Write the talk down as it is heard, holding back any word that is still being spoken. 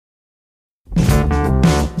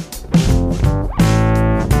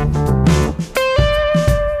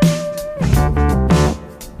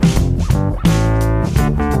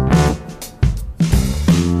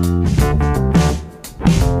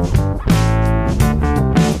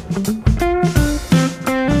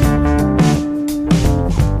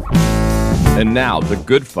And now, The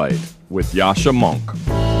Good Fight with Yascha Mounk.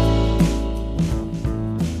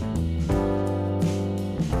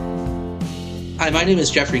 Hi, my name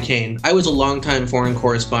is Jeffrey Kane. I was a longtime foreign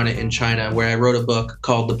correspondent in China where I wrote a book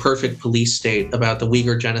called The Perfect Police State about the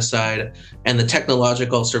Uyghur genocide and the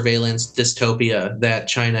technological surveillance dystopia that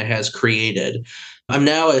China has created. I'm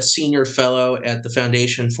now a senior fellow at the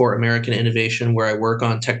Foundation for American Innovation, where I work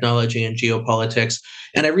on technology and geopolitics.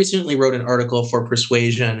 And I recently wrote an article for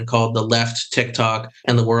Persuasion called The Left, TikTok,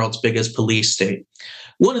 and the World's Biggest Police State.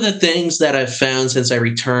 One of the things that I've found since I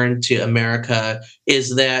returned to America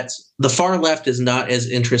is that the far left is not as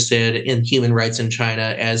interested in human rights in China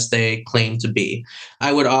as they claim to be.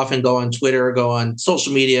 I would often go on Twitter, go on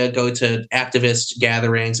social media, go to activist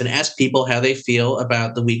gatherings and ask people how they feel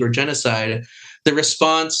about the Uyghur genocide. The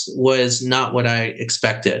response was not what I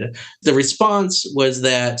expected. The response was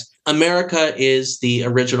that America is the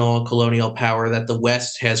original colonial power, that the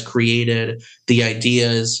West has created the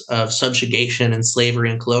ideas of subjugation and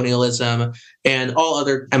slavery and colonialism, and all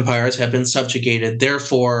other empires have been subjugated.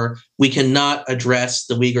 Therefore, we cannot address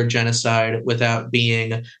the Uyghur genocide without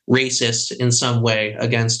being racist in some way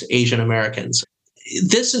against Asian Americans.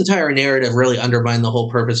 This entire narrative really undermined the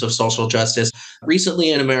whole purpose of social justice.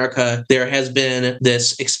 Recently in America, there has been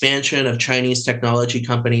this expansion of Chinese technology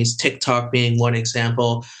companies, TikTok being one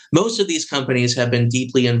example. Most of these companies have been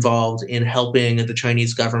deeply involved in helping the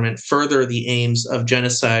Chinese government further the aims of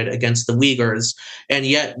genocide against the Uyghurs. And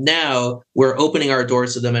yet now we're opening our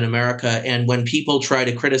doors to them in America. And when people try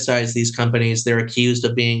to criticize these companies, they're accused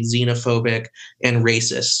of being xenophobic and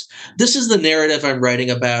racist. This is the narrative I'm writing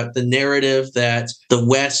about, the narrative that the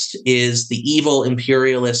West is the evil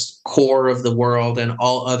imperialist core of the world and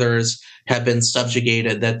all others have been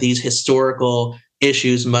subjugated, that these historical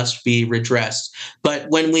issues must be redressed. But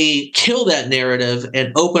when we kill that narrative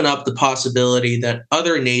and open up the possibility that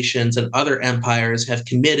other nations and other empires have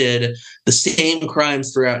committed the same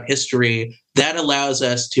crimes throughout history, that allows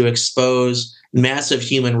us to expose massive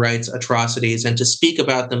human rights atrocities and to speak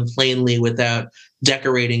about them plainly without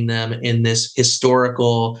decorating them in this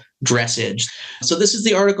historical dressage. So this is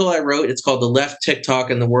the article I wrote. It's called The Left,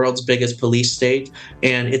 TikTok, and the World's Biggest Police State.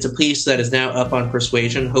 And it's a piece that is now up on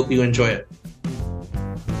Persuasion. Hope you enjoy it.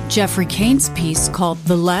 Jeffrey Kane's piece called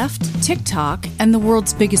The Left, TikTok, and the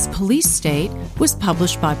World's Biggest Police State was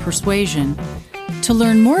published by Persuasion. To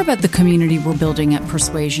learn more about the community we're building at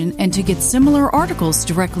Persuasion and to get similar articles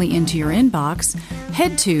directly into your inbox,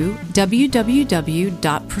 head to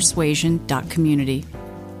www.persuasion.community.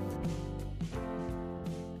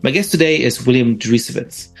 My guest today is William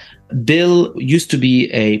Deresiewicz. Bill used to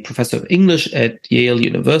be a professor of English at Yale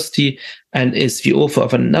University and is the author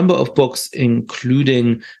of a number of books,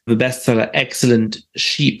 including the bestseller Excellent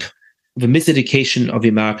Sheep, The Miseducation of the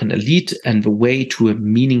American Elite and the Way to a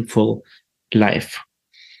Meaningful Life.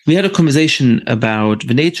 We had a conversation about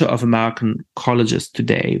the nature of American colleges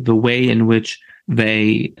today, the way in which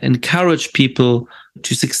they encourage people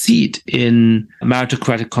to succeed in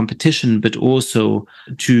meritocratic competition, but also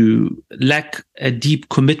to lack a deep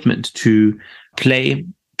commitment to play,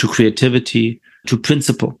 to creativity, to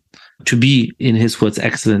principle, to be, in his words,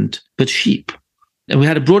 excellent, but sheep. And we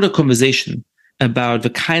had a broader conversation about the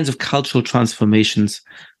kinds of cultural transformations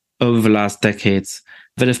over the last decades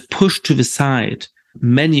that have pushed to the side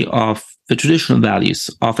many of the traditional values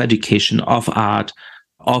of education, of art,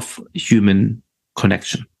 of human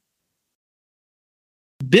connection.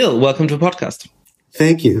 Bill, welcome to the podcast.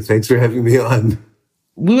 Thank you. Thanks for having me on.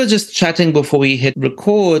 We were just chatting before we hit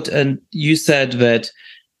record, and you said that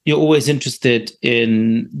you're always interested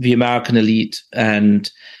in the American elite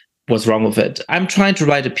and what's wrong with it. I'm trying to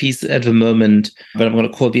write a piece at the moment that I'm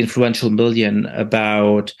going to call The Influential Million,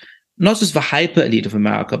 about not just the hyper elite of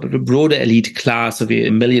America, but the broader elite class of the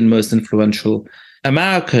million most influential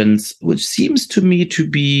Americans, which seems to me to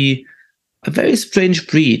be a very strange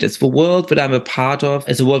breed. It's the world that I'm a part of.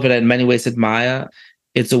 It's a world that I in many ways admire.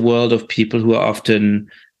 It's a world of people who are often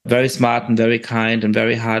very smart and very kind and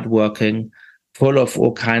very hardworking, full of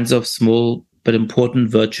all kinds of small but important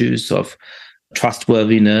virtues of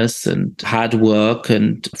trustworthiness and hard work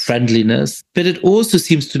and friendliness. But it also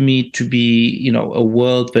seems to me to be, a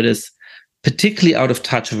world that is particularly out of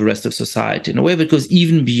touch with the rest of society in a way that goes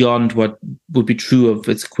even beyond what would be true of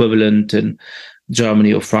its equivalent in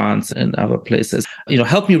Germany or France and other places.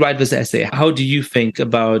 Help me write this essay. How do you think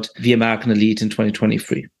about the American elite in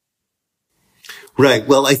 2023? Right.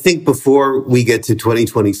 Well, I think before we get to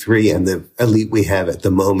 2023 and the elite we have at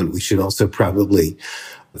the moment, we should also probably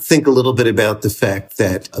think a little bit about the fact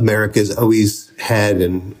that America's always had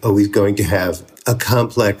and always going to have a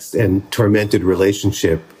complex and tormented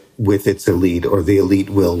relationship with its elite, or the elite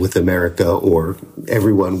will with America, or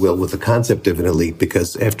everyone will with the concept of an elite,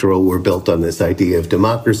 because after all, we're built on this idea of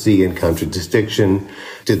democracy in contradistinction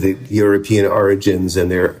to the European origins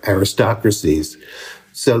and their aristocracies.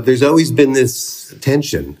 So there's always been this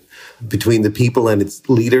tension between the people and its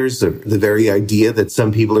leaders, the very idea that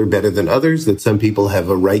some people are better than others, that some people have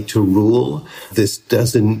a right to rule. This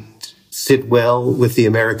doesn't sit well with the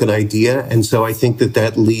American idea. And so I think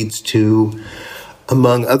that leads to,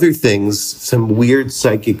 among other things, some weird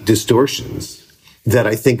psychic distortions that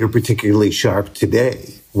I think are particularly sharp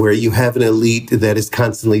today, where you have an elite that is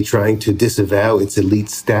constantly trying to disavow its elite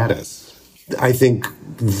status. I think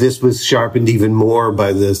this was sharpened even more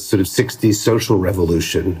by the sort of 60s social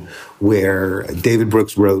revolution, where David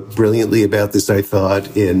Brooks wrote brilliantly about this, I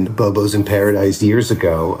thought, in Bobos in Paradise years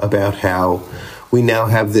ago, about how we now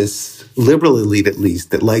have this liberal elite, at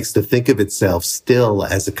least, that likes to think of itself still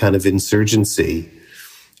as a kind of insurgency,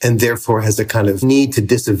 and therefore has a kind of need to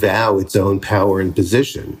disavow its own power and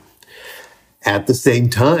position. At the same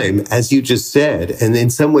time, as you just said, and in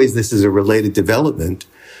some ways this is a related development,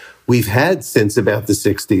 we've had since about the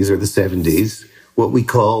 60s or the 70s what we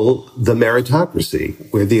call the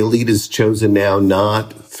meritocracy, where the elite is chosen now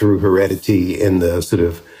not through heredity in the sort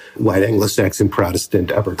of white Anglo-Saxon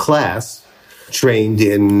Protestant upper class, trained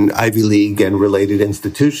in Ivy League and related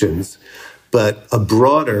institutions, but a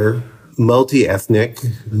broader, multi-ethnic,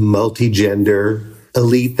 multi-gender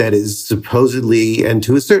elite that is supposedly, and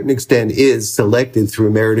to a certain extent is, selected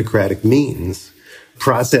through meritocratic means,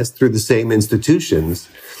 processed through the same institutions,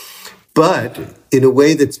 but in a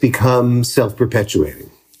way that's become self-perpetuating.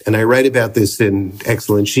 And I write about this in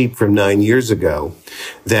Excellent Sheep from 9 years ago,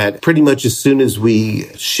 that pretty much as soon as we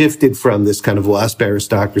shifted from this kind of WASP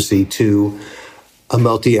aristocracy to a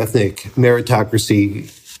multi-ethnic meritocracy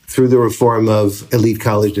through the reform of elite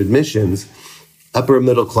college admissions, upper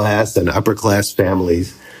middle class and upper class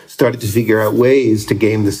families started to figure out ways to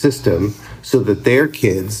game the system so that their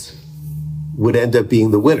kids would end up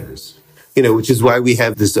being the winners. Which is why we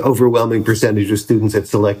have this overwhelming percentage of students at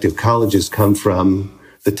selective colleges come from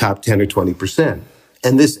the top 10 or 20%.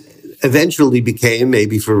 And this eventually became,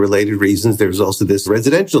 maybe for related reasons, there's also this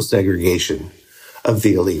residential segregation of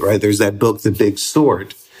the elite, right? There's that book, The Big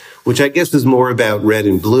Sort, which I guess is more about red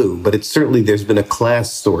and blue, but it's certainly, there's been a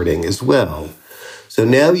class sorting as well. So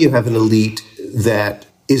now you have an elite that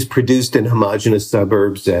is produced in homogenous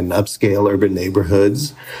suburbs and upscale urban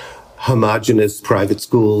neighborhoods, homogenous private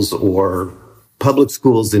schools or public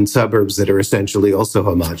schools in suburbs that are essentially also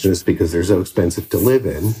homogenous because they're so expensive to live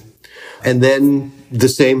in. And then the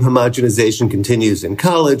same homogenization continues in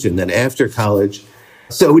college and then after college.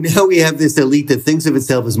 So now we have this elite that thinks of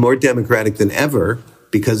itself as more democratic than ever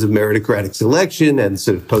because of meritocratic selection and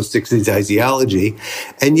sort of post-60s ideology.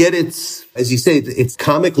 And yet it's, as you say, it's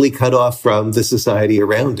comically cut off from the society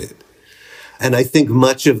around it. And I think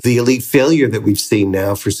much of the elite failure that we've seen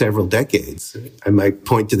now for several decades, I might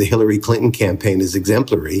point to the Hillary Clinton campaign as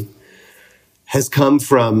exemplary, has come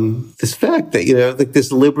from this fact that, like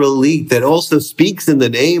this liberal elite that also speaks in the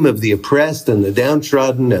name of the oppressed and the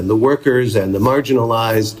downtrodden and the workers and the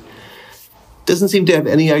marginalized, doesn't seem to have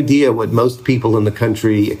any idea what most people in the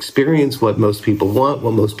country experience, what most people want,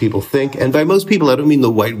 what most people think. And by most people, I don't mean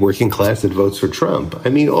the white working class that votes for Trump. I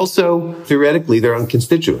mean also, theoretically, their own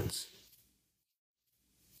constituents.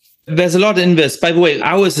 There's a lot in this. By the way,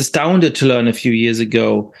 I was astounded to learn a few years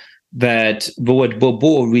ago that the word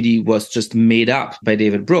bobo really was just made up by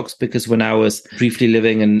David Brooks, because when I was briefly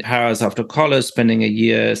living in Paris after college, spending a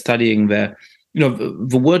year studying there,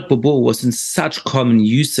 the word bobo was in such common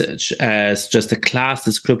usage as just a class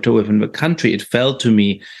descriptor within the country. It felt to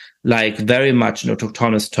me like very much an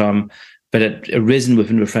autochthonous term that had arisen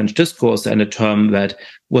within the French discourse and a term that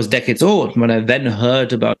was decades old. When I then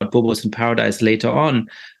heard about Bobos in Paradise later on,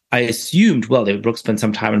 I assumed, well, David Brooks spent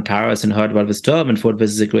some time in Paris and heard about this term and thought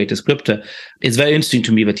this is a great descriptor. It's very interesting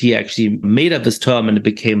to me that he actually made up this term and it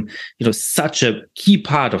became, such a key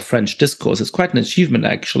part of French discourse. It's quite an achievement,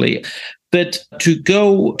 actually. But to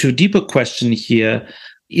go to a deeper question here,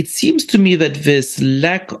 it seems to me that this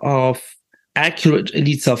lack of accurate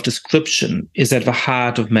elite self-description is at the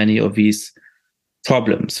heart of many of these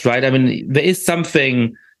problems, right? I mean, there is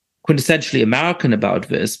something quintessentially American about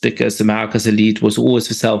this, because America's elite was always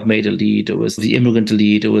the self-made elite, it was the immigrant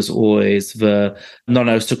elite, it was always the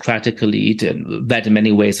non-aristocratic elite, and that in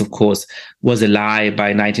many ways, of course, was a lie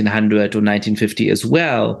by 1900 or 1950 as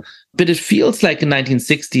well. But it feels like in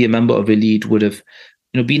 1960, a member of elite would have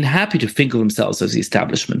been happy to think of themselves as the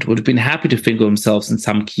establishment, would have been happy to think of themselves in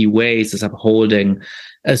some key ways as upholding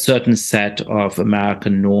a certain set of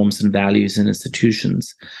American norms and values and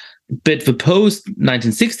institutions. But the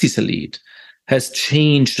post-1960s elite has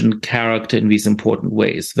changed in character in these important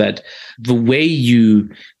ways, that the way you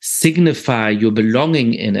signify your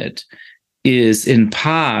belonging in it is in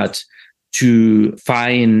part to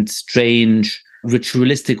find strange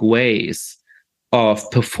ritualistic ways of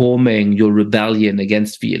performing your rebellion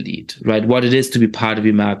against the elite, right? What it is to be part of the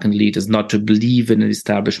American elite is not to believe in an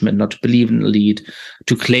establishment, not to believe in an elite,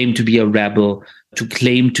 to claim to be a rebel, to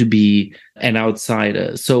claim to be an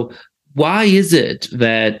outsider. So why is it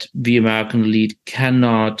that the American elite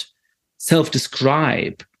cannot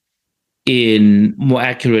self-describe in more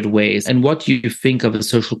accurate ways? And what do you think of the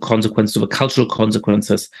social consequences, or the cultural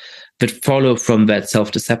consequences that follow from that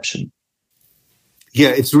self-deception? Yeah,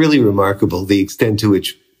 it's really remarkable the extent to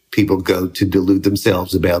which people go to delude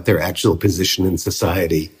themselves about their actual position in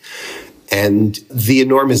society and the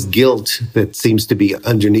enormous guilt that seems to be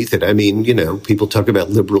underneath it. I mean, people talk about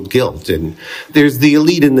liberal guilt, and there's the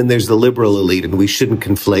elite and then there's the liberal elite, and we shouldn't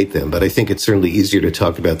conflate them. But I think it's certainly easier to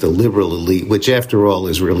talk about the liberal elite, which after all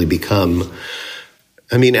has really become,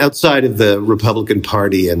 outside of the Republican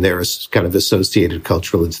Party and their kind of associated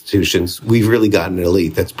cultural institutions, we've really got an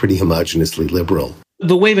elite that's pretty homogeneously liberal.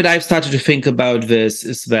 The way that I've started to think about this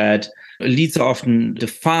is that elites are often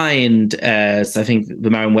defined as, I think the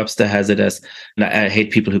Merriam-Webster has it as, and I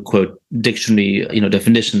hate people who quote dictionary,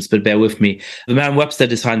 definitions, but bear with me. The Merriam-Webster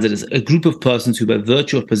defines it as a group of persons who by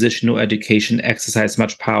virtue of position or education exercise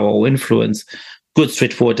much power or influence. Good,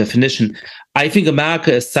 straightforward definition. I think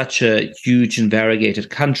America is such a huge and variegated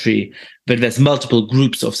country that there's multiple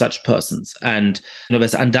groups of such persons. And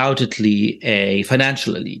there's undoubtedly a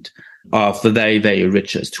financial elite of the very, very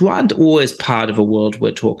richest, who aren't always part of a world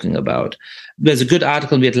we're talking about. There's a good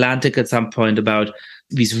article in The Atlantic at some point about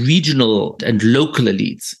these regional and local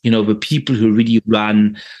elites, the people who really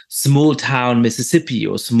run small town Mississippi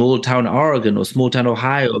or small town Oregon or small town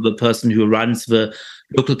Ohio, or the person who runs the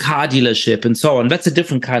local car dealership and so on. That's a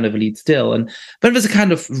different kind of elite still. But there's a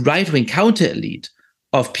kind of right-wing counter-elite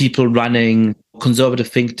of people running conservative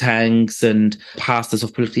think tanks and pastors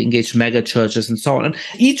of politically engaged mega churches and so on. And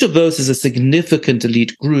each of those is a significant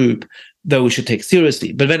elite group that we should take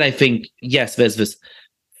seriously. But then I think, yes, there's this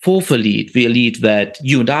fourth elite, the elite that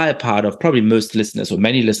you and I are part of, probably most listeners or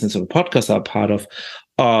many listeners of the podcast are part of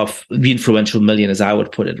the influential million, as I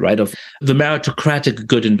would put it, right? Of the meritocratic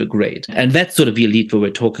good and the great. And that's sort of the elite that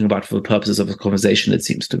we're talking about for the purposes of the conversation, it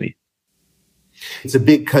seems to me. It's a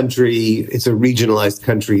big country. It's a regionalized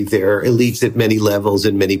country. There are elites at many levels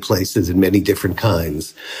in many places in many different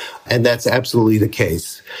kinds. And that's absolutely the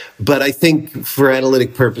case. But I think for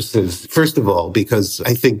analytic purposes, first of all, because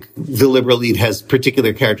I think the liberal elite has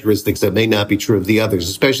particular characteristics that may not be true of the others,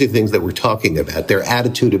 especially things that we're talking about, their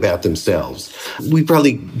attitude about themselves. We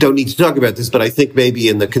probably don't need to talk about this, but I think maybe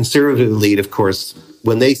in the conservative elite, of course,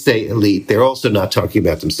 when they say elite, they're also not talking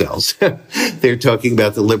about themselves. They're talking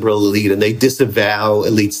about the liberal elite, and they disavow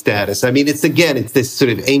elite status. It's this sort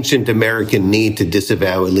of ancient American need to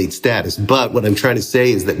disavow elite status. But what I'm trying to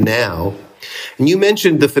say is that now, and you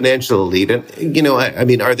mentioned the financial elite, and,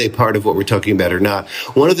 are they part of what we're talking about or not?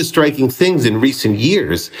 One of the striking things in recent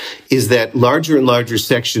years is that larger and larger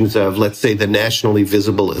sections of, let's say, the nationally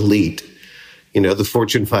visible elite, the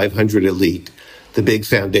Fortune 500 elite, the big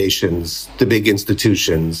foundations, the big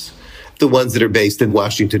institutions, the ones that are based in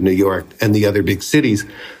Washington, New York, and the other big cities,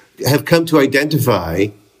 have come to identify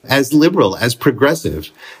as liberal, as progressive,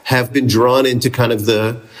 have been drawn into kind of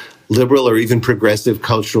the liberal or even progressive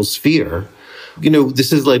cultural sphere.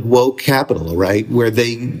 This is like woke capital, right? Where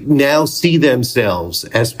they now see themselves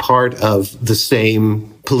as part of the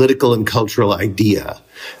same political and cultural idea.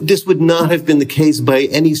 This would not have been the case by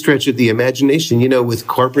any stretch of the imagination, with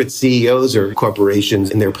corporate CEOs or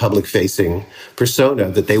corporations in their public-facing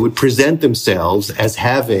persona, that they would present themselves as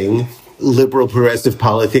having liberal progressive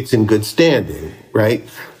politics in good standing, right?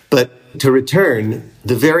 But to return,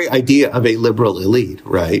 the very idea of a liberal elite,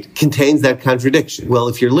 right, contains that contradiction. Well,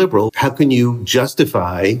 if you're liberal, how can you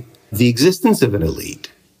justify the existence of an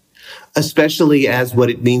elite? Especially as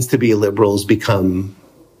what it means to be a liberal has become,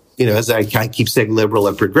 as I keep saying, liberal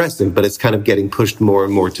and progressive, but it's kind of getting pushed more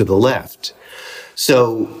and more to the left.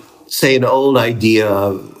 So, say an old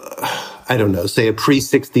idea, say a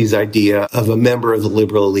pre-60s idea of a member of the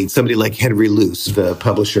liberal elite, somebody like Henry Luce, the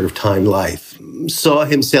publisher of Time Life, saw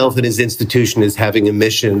himself and his institution as having a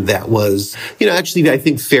mission that was, actually, I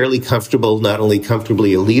think, fairly comfortable, not only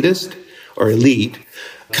comfortably elitist or elite,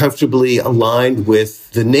 comfortably aligned with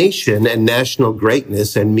the nation and national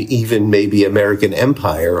greatness and even maybe American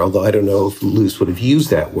empire, although I don't know if Luce would have used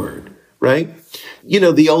that word, right?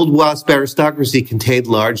 The old WASP aristocracy contained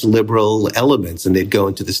large liberal elements, and they'd go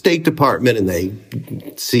into the State Department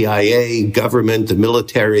and CIA, government, the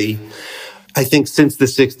military. I think since the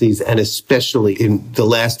 60s, and especially in the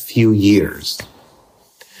last few years,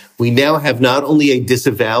 we now have not only a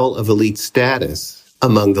disavowal of elite status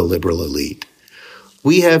among the liberal elite,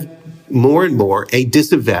 we have more and more a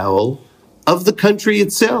disavowal of the country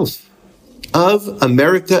itself, of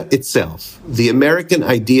America itself. The American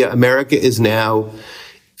idea, America is now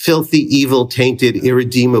filthy, evil, tainted,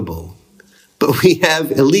 irredeemable. But we have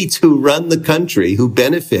elites who run the country, who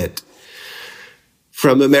benefit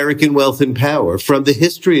from American wealth and power, from the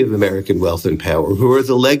history of American wealth and power, who are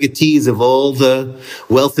the legatees of all the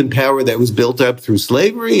wealth and power that was built up through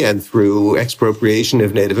slavery and through expropriation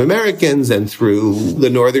of Native Americans and through the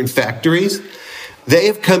northern factories. They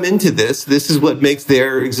have come into this. This is what makes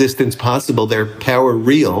their existence possible, their power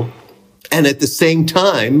real. And at the same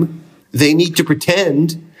time, they need to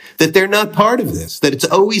pretend that they're not part of this, that it's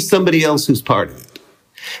always somebody else who's part of it.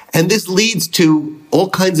 And this leads to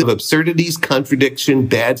all kinds of absurdities, contradiction,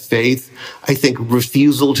 bad faith, I think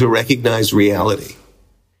refusal to recognize reality.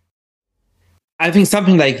 I think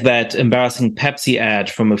something like that embarrassing Pepsi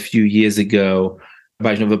ad from a few years ago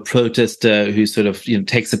about a protester who sort of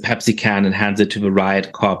takes a Pepsi can and hands it to the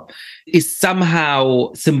riot cop is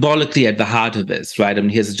somehow symbolically at the heart of this, right? I mean,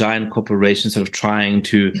 here's a giant corporation sort of trying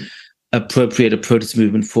to appropriate a protest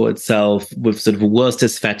movement for itself with sort of a worst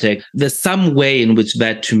aesthetic. There's some way in which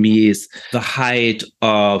that, to me, is the height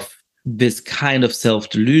of this kind of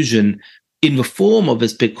self-delusion in the form of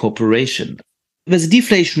this big corporation. There's a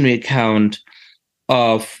deflationary account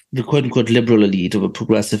of the quote-unquote liberal elite, or the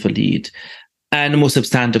progressive elite, and a more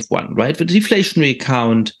substantive one, right? The deflationary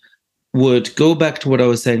account would go back to what I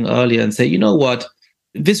was saying earlier and say, you know what?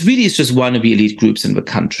 This really is just one of the elite groups in the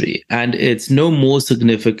country, and it's no more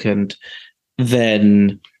significant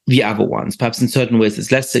than the other ones. Perhaps in certain ways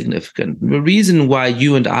it's less significant. The reason why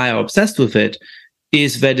you and I are obsessed with it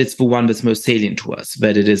is that it's the one that's most salient to us,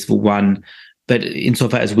 that it is the one that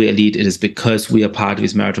insofar as we're elite, it is because we are part of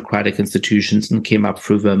these meritocratic institutions and came up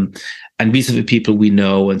through them. And these are the people we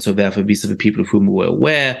know, and so therefore these are the people of whom we're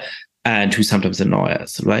aware and who sometimes annoy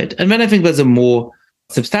us, right? And then I think there's a more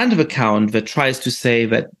substantive account that tries to say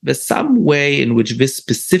that there's some way in which this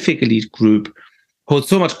specific elite group holds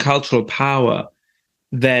so much cultural power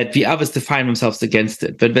that the others define themselves against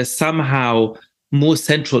it, that they're somehow more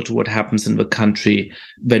central to what happens in the country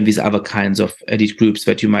than these other kinds of elite groups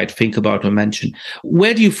that you might think about or mention.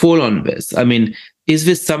 Where do you fall on this? I mean, is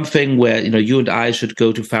this something where, you and I should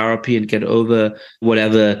go to therapy and get over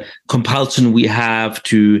whatever compulsion we have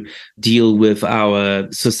to deal with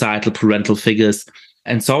our societal parental figures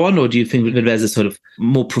and so on? Or do you think that there's a sort of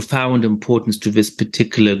more profound importance to this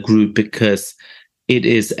particular group because it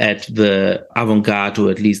is at the avant-garde,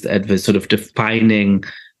 or at least at the sort of defining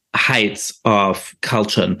heights of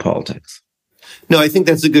culture and politics? No, I think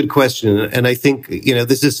that's a good question. And I think,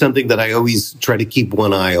 this is something that I always try to keep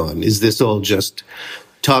one eye on. Is this all just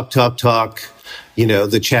talk,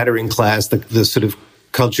 the chattering class, the sort of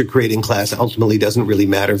culture creating class ultimately doesn't really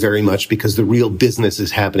matter very much because the real business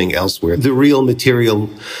is happening elsewhere. The real material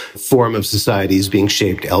form of society is being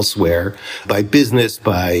shaped elsewhere by business,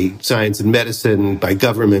 by science and medicine, by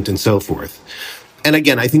government and so forth. And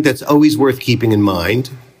again, I think that's always worth keeping in mind,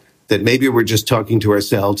 that maybe we're just talking to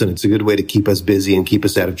ourselves and it's a good way to keep us busy and keep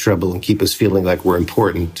us out of trouble and keep us feeling like we're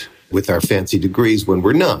important with our fancy degrees when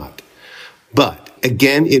we're not. But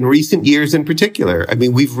again, in recent years in particular,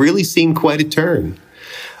 we've really seen quite a turn.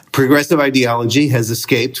 Progressive ideology has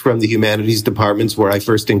escaped from the humanities departments where I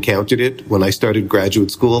first encountered it when I started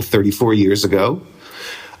graduate school 34 years ago.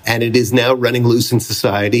 And it is now running loose in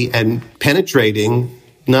society and penetrating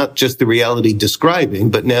not just the reality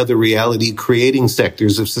describing, but now the reality creating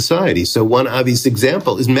sectors of society. So one obvious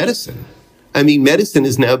example is medicine. Medicine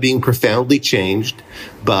is now being profoundly changed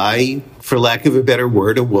by, for lack of a better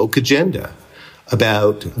word, a woke agenda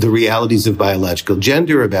about the realities of biological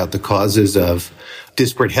gender, about the causes of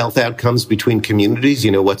disparate health outcomes between communities.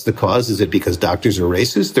 What's the cause? Is it because doctors are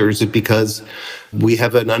racist, or is it because we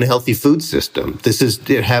have an unhealthy food system? This is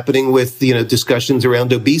happening with, discussions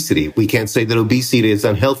around obesity. We can't say that obesity is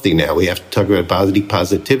unhealthy now. We have to talk about body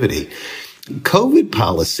positivity. COVID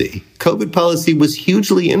policy was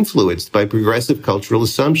hugely influenced by progressive cultural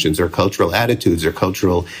assumptions or cultural attitudes or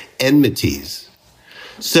cultural enmities.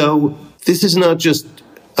 So this is not just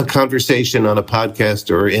a conversation on a podcast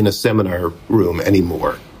or in a seminar room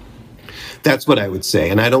anymore. That's what I would say.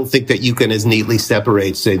 And I don't think that you can as neatly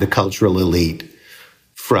separate, say, the cultural elite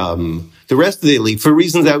from the rest of the elite for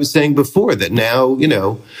reasons I was saying before, that now,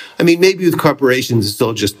 maybe with corporations, it's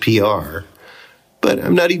all just PR. But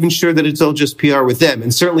I'm not even sure that it's all just PR with them.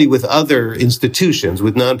 And certainly with other institutions,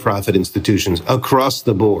 with nonprofit institutions across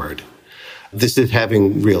the board, this is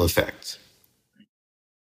having real effects.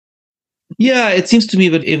 Yeah, it seems to me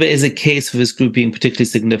that if there is a case for this group being particularly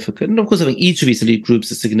significant, and of course, I think each of these elite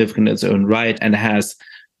groups is significant in its own right and has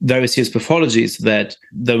very serious pathologies that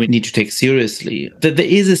we need to take seriously, that there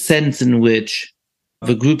is a sense in which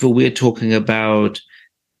the group that we're talking about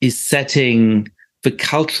is setting the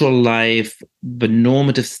cultural life, the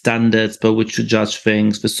normative standards by which to judge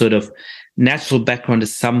things, the sort of natural background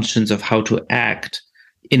assumptions of how to act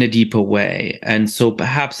in a deeper way. And so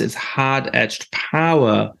perhaps its hard-edged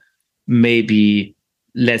power may be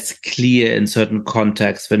less clear in certain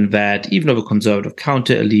contexts than that, even of a conservative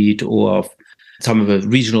counter-elite or of some of the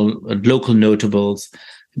regional and local notables.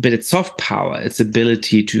 But its soft power, its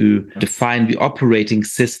ability to define the operating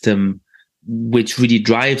system which really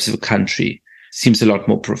drives the country, seems a lot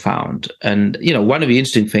more profound. And, one of the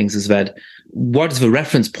interesting things is that what is the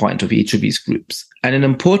reference point of each of these groups? And in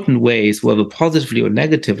important ways, whether positively or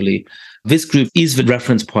negatively, this group is the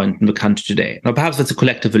reference point in the country today. Now, perhaps that's a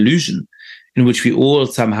collective illusion in which we all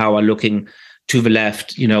somehow are looking to the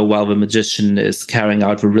left, while the magician is carrying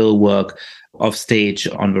out the real work of stage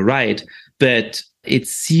on the right. But it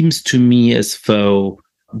seems to me as though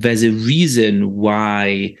there's a reason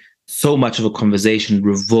why so much of a conversation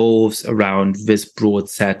revolves around this broad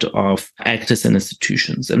set of actors and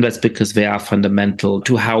institutions. And that's because they are fundamental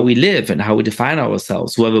to how we live and how we define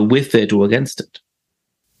ourselves, whether with it or against it.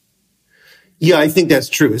 Yeah, I think that's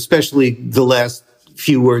true, especially the last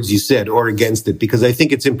few words you said, or against it, because I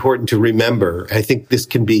think it's important to remember. I think this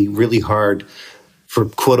can be really hard for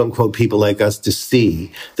quote unquote people like us to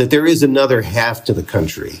see that there is another half to the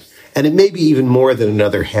country. And it may be even more than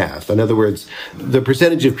another half. In other words, the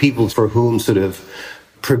percentage of people for whom sort of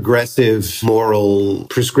progressive moral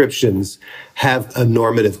prescriptions have a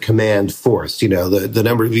normative command force. The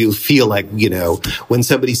number of you feel like, when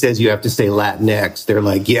somebody says you have to say Latinx, they're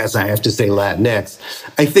like, yes, I have to say Latinx.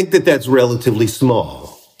 I think that that's relatively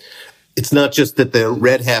small. It's not just that the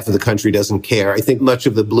red half of the country doesn't care. I think much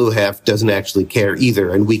of the blue half doesn't actually care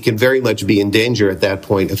either. And we can very much be in danger at that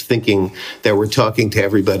point of thinking that we're talking to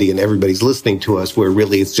everybody and everybody's listening to us, where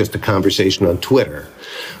really it's just a conversation on Twitter.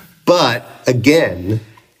 But again,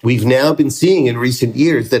 we've now been seeing in recent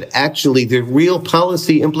years that actually there are real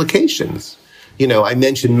policy implications. I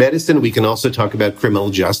mentioned medicine. We can also talk about criminal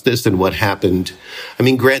justice and what happened.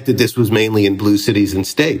 Granted, this was mainly in blue cities and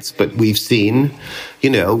states, but we've seen,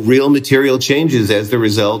 real material changes as the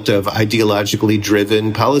result of ideologically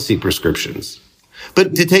driven policy prescriptions.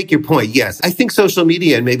 But to take your point, yes, I think social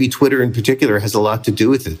media and maybe Twitter in particular has a lot to do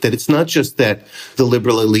with it, that it's not just that the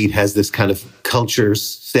liberal elite has this kind of culture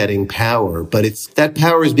setting power, but it's that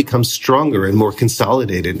power has become stronger and more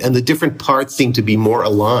consolidated, and the different parts seem to be more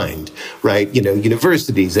aligned, right?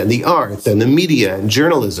 Universities and the arts and the media and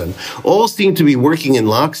journalism all seem to be working in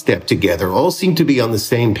lockstep together, all seem to be on the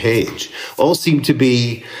same page, all seem to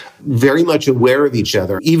be very much aware of each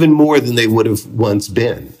other, even more than they would have once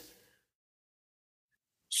been.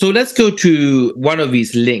 So let's go to one of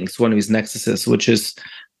these links, one of these nexuses, which is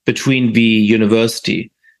between the university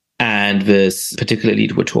and this particular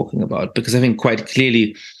elite we're talking about. Because I think quite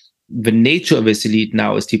clearly the nature of this elite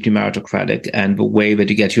now is deeply meritocratic, and the way that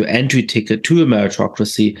you get your entry ticket to a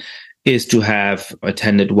meritocracy is to have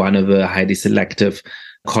attended one of the highly selective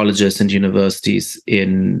colleges and universities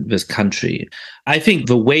in this country. I think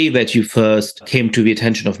the way that you first came to the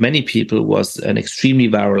attention of many people was an extremely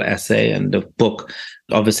viral essay and a book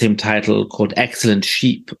of the same title called Excellent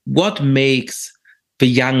Sheep. What makes the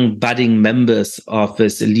young budding members of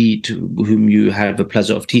this elite, whom you have the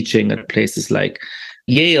pleasure of teaching at places like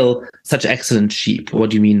Yale, such excellent sheep? What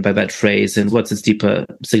do you mean by that phrase, and what's its deeper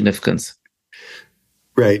significance?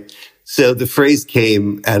 Right. So the phrase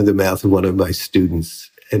came out of the mouth of one of my students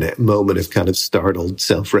in a moment of kind of startled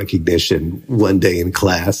self-recognition one day in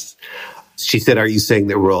class. She said, "Are you saying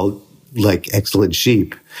that we're all like excellent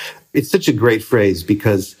sheep?" It's such a great phrase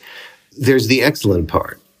because there's the excellent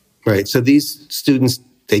part, right? So these students,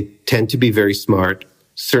 they tend to be very smart,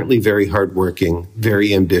 certainly very hardworking,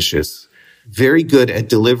 very ambitious, very good at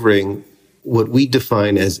delivering what we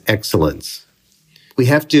define as excellence. We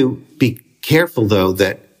have to be careful, though,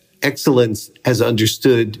 that excellence as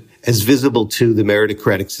understood, as visible to the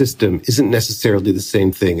meritocratic system, isn't necessarily the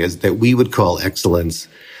same thing as that we would call excellence,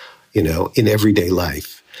 in everyday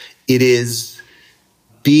life. It is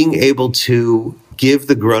being able to give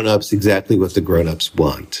the grown-ups exactly what the grown-ups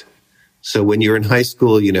want, So when you're in high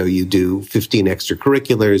school, you do 15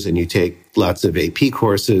 extracurriculars and you take lots of AP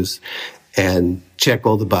courses and check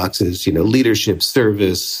all the boxes, leadership,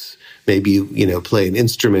 service, maybe you play an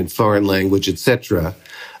instrument, foreign language, etc.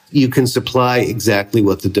 You can supply exactly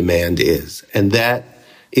what the demand is. And that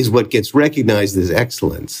is what gets recognized as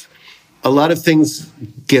excellence. A lot of things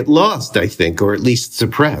get lost, I think, or at least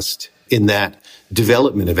suppressed in that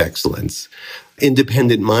development of excellence.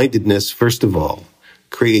 Independent-mindedness, first of all,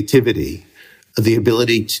 creativity, the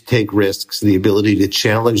ability to take risks, the ability to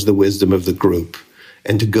challenge the wisdom of the group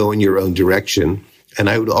and to go in your own direction. And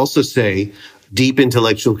I would also say deep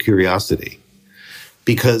intellectual curiosity.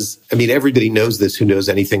 Because, everybody knows this who knows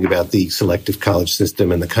anything about the selective college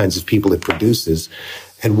system and the kinds of people it produces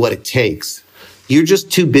and what it takes. You're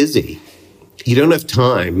just too busy. You don't have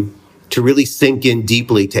time to really sink in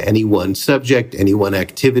deeply to any one subject, any one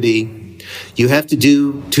activity. You have to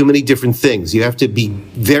do too many different things. You have to be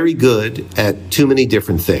very good at too many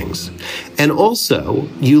different things. And also,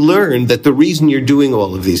 you learn that the reason you're doing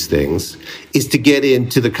all of these things is to get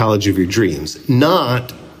into the college of your dreams,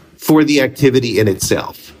 not for the activity in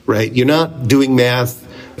itself, right? You're not doing math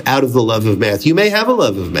out of the love of math. You may have a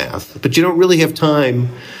love of math, but you don't really have time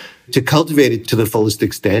to cultivate it to the fullest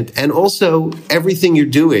extent. And also, everything you're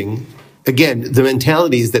doing, again, the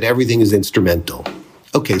mentality is that everything is instrumental.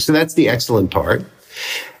 Okay, so that's the excellent part.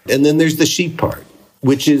 And then there's the sheep part,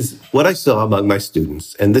 which is what I saw among my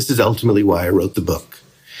students, and this is ultimately why I wrote the book,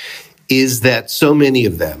 is that so many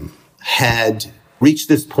of them had reached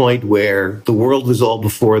this point where the world was all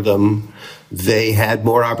before them. They had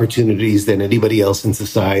more opportunities than anybody else in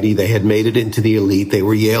society. They had made it into the elite. They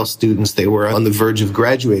were Yale students. They were on the verge of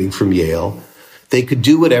graduating from Yale. They could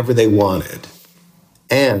do whatever they wanted.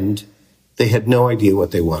 And they had no idea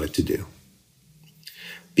what they wanted to do.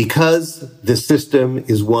 Because the system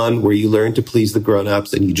is one where you learn to please the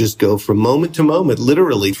grown-ups and you just go from moment to moment,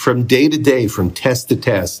 literally from day to day, from test to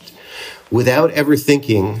test, without ever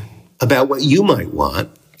thinking about what you might want,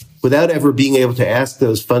 without ever being able to ask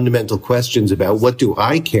those fundamental questions about what do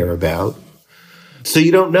I care about. So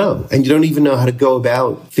you don't know, and you don't even know how to go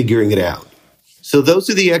about figuring it out. So those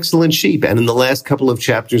are the excellent sheep. And in the last couple of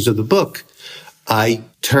chapters of the book, I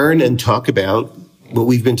turn and talk about what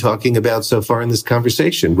we've been talking about so far in this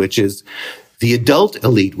conversation, which is the adult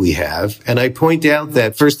elite we have. And I point out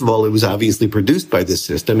that, first of all, it was obviously produced by this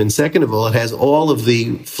system. And second of all, it has all of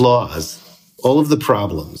the flaws, all of the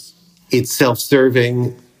problems. It's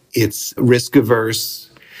self-serving. It's risk-averse.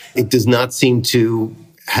 It does not seem to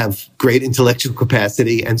have great intellectual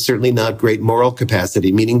capacity and certainly not great moral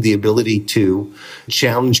capacity, meaning the ability to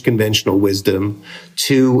challenge conventional wisdom,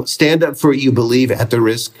 to stand up for what you believe at the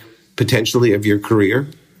risk potentially of your career,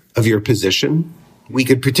 of your position. We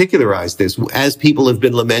could particularize this as people have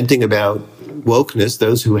been lamenting about wokeness,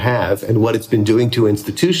 those who have, and what it's been doing to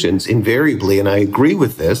institutions invariably, and I agree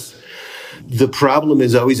with this. The problem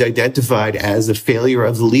is always identified as a failure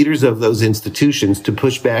of the leaders of those institutions to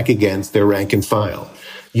push back against their rank and file.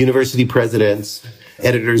 University presidents,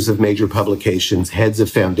 editors of major publications, heads of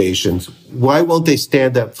foundations. Why won't they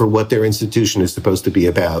stand up for what their institution is supposed to be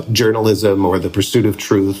about? Journalism or the pursuit of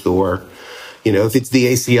truth, or, if it's the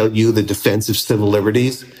ACLU, the defense of civil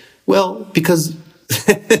liberties? Well, because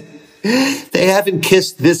they haven't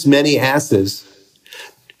kissed this many asses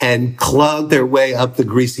and clawed their way up the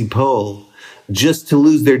greasy pole just to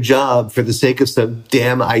lose their job for the sake of some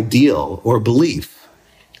damn ideal or belief.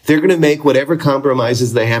 They're going to make whatever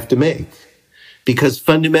compromises they have to make, because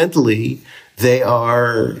fundamentally they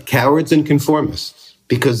are cowards and conformists,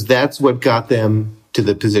 because that's what got them to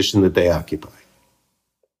the position that they occupy.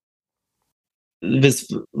 This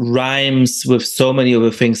rhymes with so many of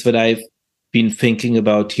the things that I've been thinking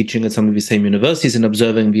about teaching at some of the same universities and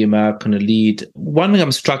observing the American elite. One thing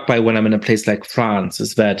I'm struck by when I'm in a place like France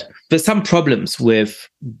is that there's some problems with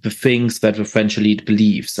the things that the French elite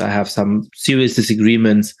believes. I have some serious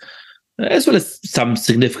disagreements, as well as some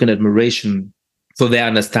significant admiration for their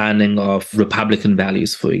understanding of Republican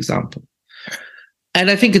values, for example. And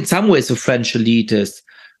I think in some ways the French elite is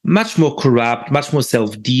much more corrupt, much more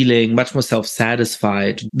self-dealing, much more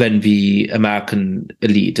self-satisfied than the American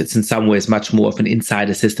elite. It's in some ways much more of an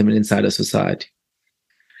insider system, an insider society.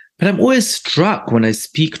 But I'm always struck when I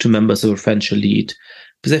speak to members of the French elite,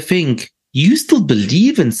 because I think you still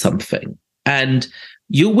believe in something and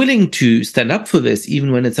you're willing to stand up for this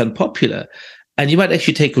even when it's unpopular. And you might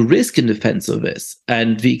actually take a risk in defense of this.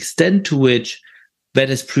 And the extent to which that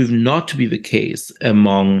has proven not to be the case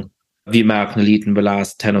among the American elite in the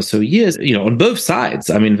last 10 or so years, on both sides.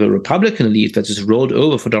 I mean, the Republican elite that just rolled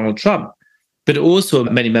over for Donald Trump, but also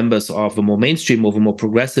many members of the more mainstream or the more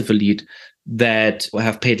progressive elite that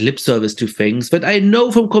have paid lip service to things. But I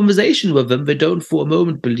know from conversation with them, they don't for a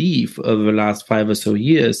moment believe over the last 5 or so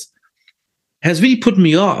years, has really put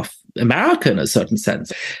me off America in a certain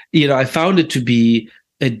sense. I found it to be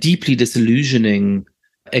a deeply disillusioning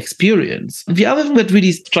experience. The other thing that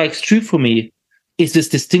really strikes true for me is this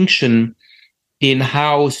distinction in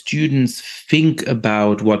how students think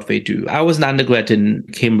about what they do. I was an undergrad in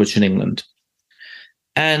Cambridge in England.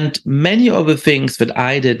 And many of the things that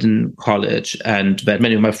I did in college and that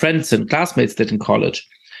many of my friends and classmates did in college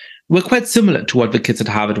were quite similar to what the kids at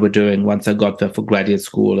Harvard were doing once I got there for graduate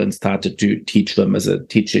school and started to teach them as a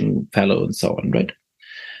teaching fellow and so on, right?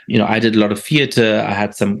 I did a lot of theater. I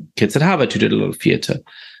had some kids at Harvard who did a lot of theater.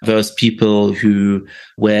 There was people who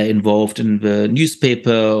were involved in the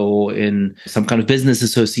newspaper or in some kind of business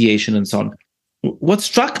association and so on. What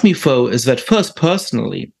struck me, though, is that first,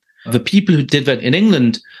 personally, the people who did that in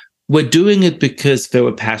England were doing it because they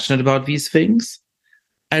were passionate about these things.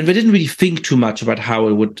 And they didn't really think too much about how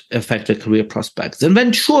it would affect their career prospects. And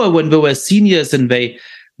then, sure, when they were seniors and they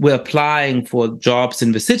were applying for jobs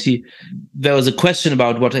in the city, there was a question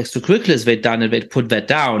about what extracurriculars they'd done, and they'd put that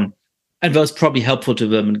down. And that was probably helpful to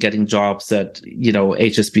them in getting jobs at,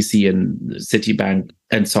 HSBC and Citibank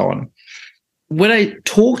and so on. When I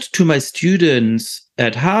talked to my students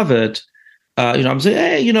at Harvard, I'm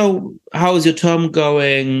saying, hey, how is your term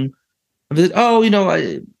going? And they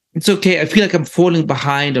said, it's okay. I feel like I'm falling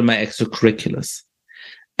behind on my extracurriculars.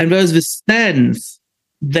 And there was this sense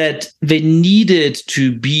that they needed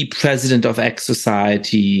to be president of X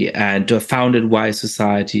society and to have founded Y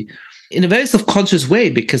society in a very self-conscious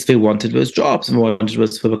way because they wanted those jobs and wanted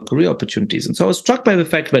those career opportunities. And so I was struck by the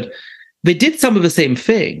fact that they did some of the same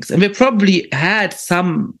things and they probably had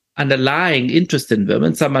some underlying interest in them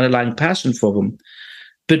and some underlying passion for them.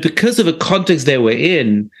 But because of the context they were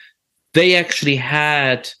in, they actually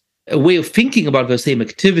had a way of thinking about those same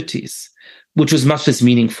activities, which was much less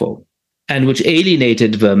meaningful and which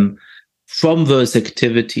alienated them from those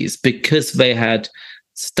activities because they had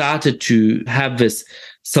started to have this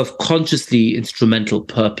self-consciously instrumental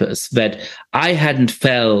purpose that I hadn't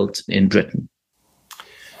felt in Britain.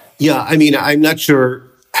 Yeah, I'm not sure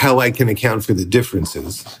how I can account for the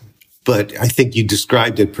differences, but I think you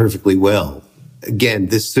described it perfectly well. Again,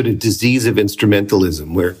 this sort of disease of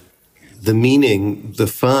instrumentalism where the meaning, the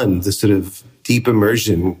fun, the sort of deep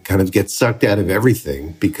immersion kind of gets sucked out of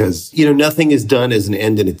everything because, nothing is done as an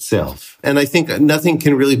end in itself. And I think nothing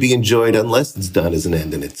can really be enjoyed unless it's done as an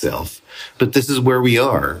end in itself. But this is where we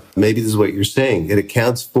are. Maybe this is what you're saying. It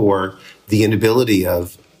accounts for the inability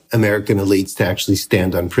of American elites to actually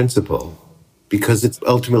stand on principle because it's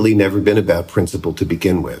ultimately never been about principle to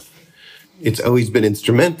begin with. It's always been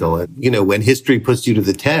instrumental. And, when history puts you to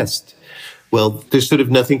the test, well, there's sort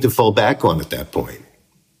of nothing to fall back on at that point.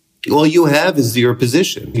 All you have is your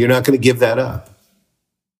position. You're not going to give that up.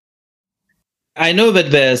 I know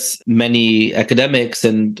that there's many academics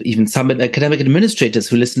and even some academic administrators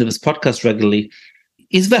who listen to this podcast regularly.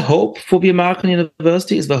 Is there hope for the American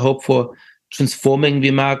university? Is there hope for transforming the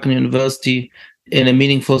American university in a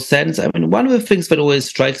meaningful sense? One of the things that always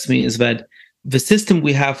strikes me is that the system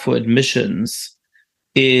we have for admissions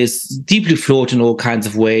is deeply flawed in all kinds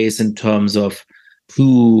of ways in terms of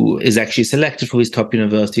who is actually selected for these top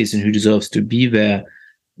universities and who deserves to be there.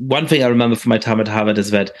 One thing I remember from my time at Harvard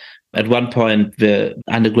is that at one point, the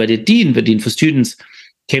undergraduate dean, the dean for students,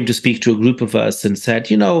 came to speak to a group of us and said,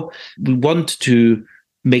 we want to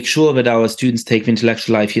make sure that our students take the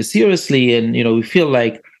intellectual life here seriously. And, we feel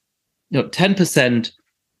like, 10%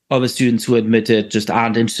 of the students who are admitted just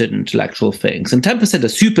aren't interested in intellectual things. And 10% are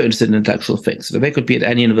super interested in intellectual things. So they could be at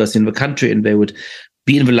any university in the country and they would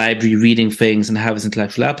be in the library reading things and have this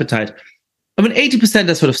intellectual appetite. 80%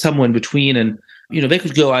 are sort of somewhere in between and, they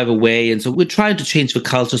could go either way. And so we're trying to change the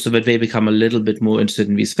culture so that they become a little bit more interested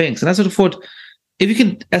in these things. And I sort of thought, if you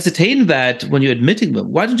can ascertain that when you're admitting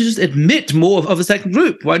them, why don't you just admit more of the second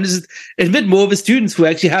group? Why don't you just admit more of the students who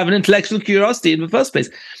actually have an intellectual curiosity in the first place?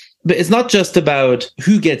 But it's not just about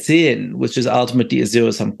who gets in, which is ultimately a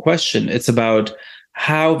zero-sum question. It's about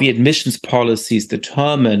how the admissions policies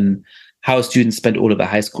determine how students spend all of their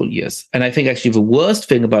high school years. And I think actually the worst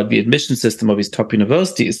thing about the admission system of these top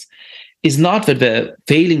universities is not that they're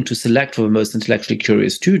failing to select for the most intellectually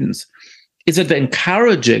curious students. It's that they're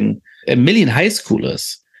encouraging a million high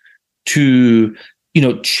schoolers to,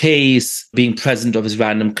 chase being president of his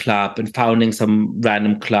random club and founding some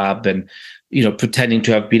random club and, pretending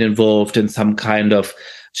to have been involved in some kind of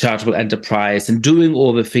charitable enterprise and doing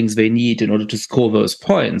all the things they need in order to score those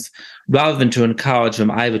points, rather than to encourage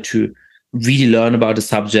them either to really learn about a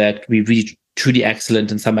subject, be really truly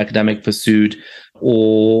excellent in some academic pursuit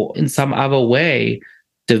or in some other way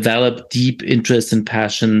develop deep interests and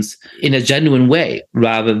passions in a genuine way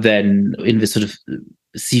rather than in this sort of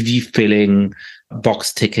CV filling,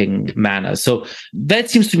 box ticking manner. So that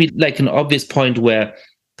seems to me like an obvious point where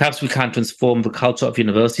perhaps we can't transform the culture of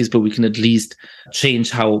universities, but we can at least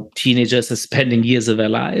change how teenagers are spending years of their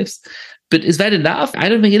lives. But is that enough? I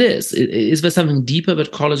don't think it is. Is there something deeper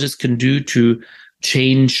that colleges can do to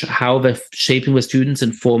change how they're shaping the students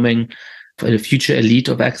and forming a future elite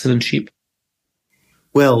of excellent sheep?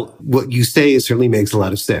 Well, what you say certainly makes a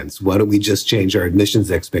lot of sense. Why don't we just change our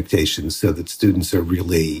admissions expectations so that students are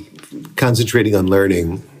really concentrating on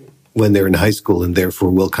learning when they're in high school and therefore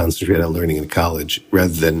will concentrate on learning in college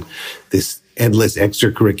rather than this endless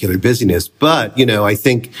extracurricular busyness. But, I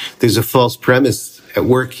think there's a false premise at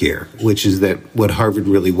work here, which is that what Harvard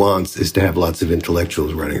really wants is to have lots of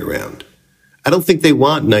intellectuals running around. I don't think they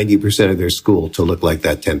want 90% of their school to look like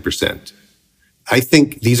that 10%. I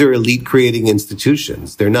think these are elite creating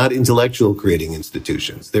institutions. They're not intellectual creating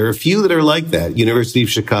institutions. There are a few that are like that. University of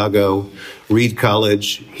Chicago, Reed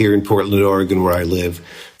College here in Portland, Oregon, where I live,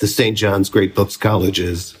 the St. John's Great Books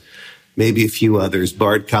Colleges, maybe a few others.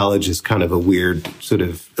 Bard College is kind of a weird sort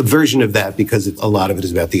of a version of that because a lot of it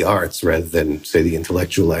is about the arts rather than, say, the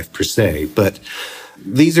intellectual life per se. But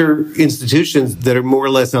these are institutions that are more or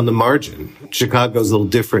less on the margin. Chicago's a little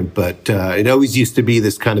different, but it always used to be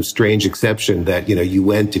this kind of strange exception that, you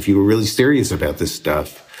went if you were really serious about this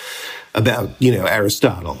stuff, about,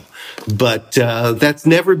 Aristotle. But that's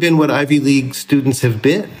never been what Ivy League students have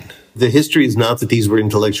been. The history is not that these were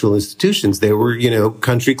intellectual institutions. They were,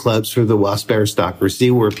 country clubs for the WASP aristocracy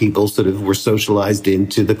where people sort of were socialized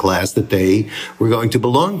into the class that they were going to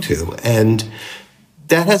belong to. And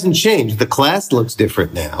that hasn't changed. The class looks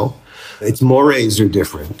different now. Its mores are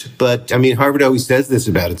different. But, Harvard always says this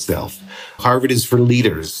about itself. Harvard is for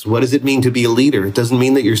leaders. What does it mean to be a leader? It doesn't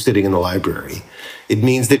mean that you're sitting in the library. It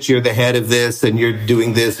means that you're the head of this and you're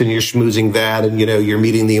doing this and you're schmoozing that and, you're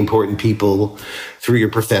meeting the important people through your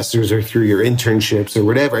professors or through your internships or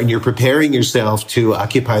whatever. And you're preparing yourself to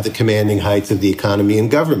occupy the commanding heights of the economy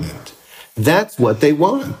and government. That's what they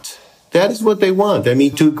want. That is what they want.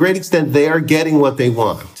 To a great extent, they are getting what they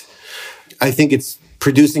want. I think it's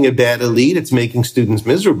producing a bad elite. It's making students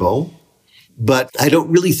miserable. But I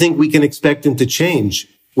don't really think we can expect them to change.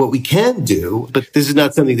 What we can do, but this is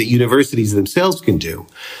not something that universities themselves can do.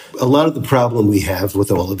 A lot of the problem we have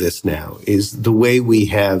with all of this now is the way we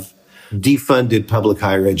have defunded public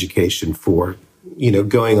higher education for,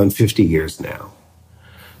 going on 50 years now.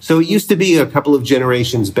 So it used to be a couple of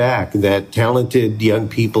generations back that talented young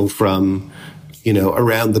people from,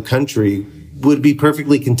 around the country would be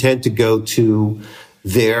perfectly content to go to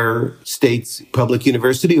their state's public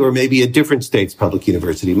university or maybe a different state's public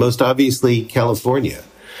university, most obviously California.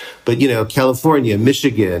 But, California,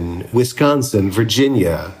 Michigan, Wisconsin,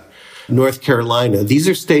 Virginia, North Carolina, these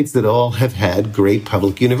are states that all have had great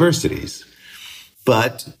public universities.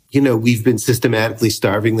 But, we've been systematically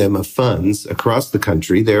starving them of funds across the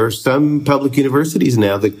country. There are some public universities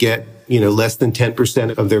now that get, less than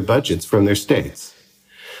 10% of their budgets from their states.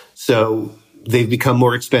 So they've become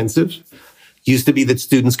more expensive. Used to be that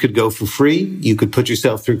students could go for free. You could put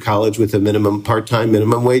yourself through college with a part-time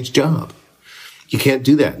minimum wage job. You can't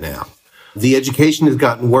do that now. The education has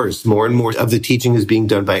gotten worse. More and more of the teaching is being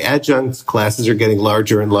done by adjuncts. Classes are getting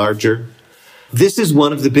larger and larger. This is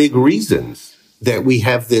one of the big reasons that we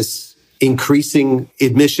have this increasing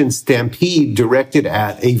admission stampede directed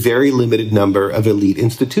at a very limited number of elite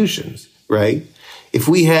institutions, right? If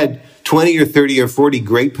we had 20 or 30 or 40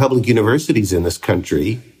 great public universities in this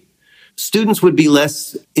country, students would be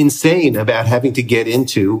less insane about having to get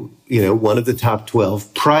into, one of the top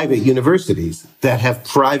 12 private universities that have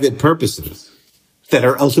private purposes, that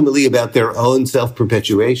are ultimately about their own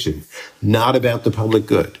self-perpetuation, not about the public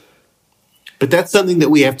good. But that's something that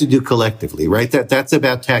we have to do collectively, right? That's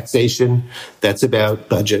about taxation. That's about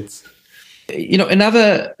budgets.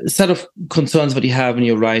 Another set of concerns that you have in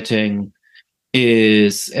your writing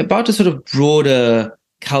is about a sort of broader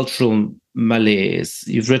cultural malaise.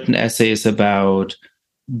 You've written essays about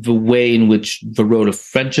the way in which the role of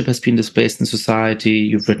friendship has been displaced in society.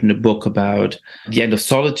 You've written a book about the end of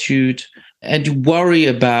solitude. And you worry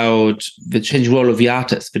about the changing role of the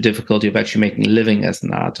artist, the difficulty of actually making a living as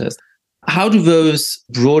an artist. How do those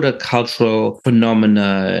broader cultural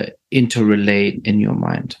phenomena interrelate in your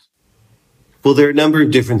mind? Well, there are a number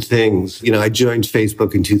of different things. I joined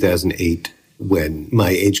Facebook in 2008 when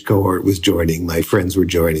my age cohort was joining. My friends were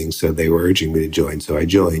joining, so they were urging me to join, so I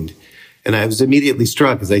joined. And I was immediately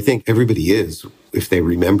struck, as I think everybody is, if they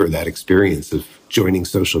remember that experience of joining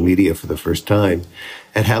social media for the first time,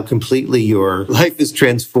 and how completely your life is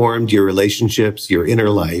transformed, your relationships, your inner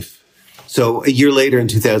life. So a year later in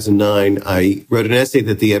 2009, I wrote an essay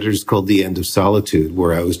that the editors called The End of Solitude,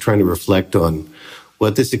 where I was trying to reflect on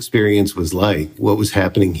what this experience was like, what was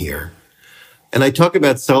happening here. And I talk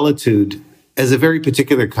about solitude as a very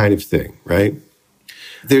particular kind of thing, right?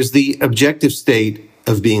 There's the objective state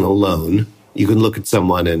of being alone. You can look at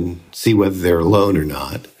someone and see whether they're alone or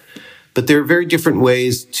not. But there are very different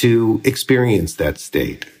ways to experience that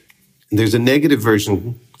state. There's a negative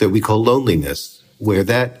version that we call loneliness, where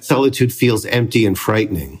that solitude feels empty and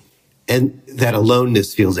frightening, and that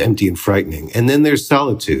aloneness feels empty and frightening. And then there's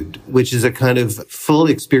solitude, which is a kind of full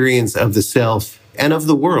experience of the self and of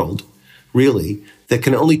the world, really, that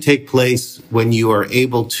can only take place when you are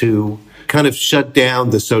able to kind of shut down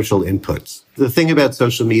the social inputs. The thing about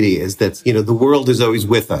social media is that, the world is always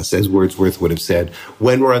with us, as Wordsworth would have said,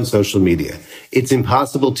 when we're on social media. It's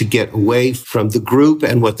impossible to get away from the group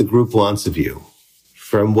and what the group wants of you,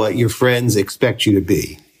 from what your friends expect you to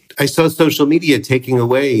be. I saw social media taking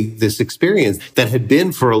away this experience that had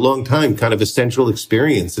been for a long time kind of a central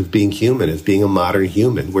experience of being human, of being a modern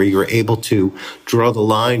human, where you're able to draw the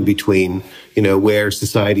line between, where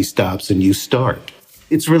society stops and you start.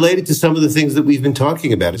 It's related to some of the things that we've been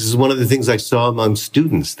talking about. This is one of the things I saw among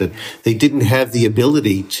students, that they didn't have the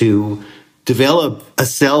ability to develop a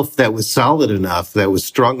self that was solid enough, that was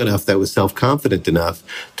strong enough, that was self-confident enough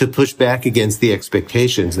to push back against the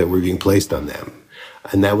expectations that were being placed on them.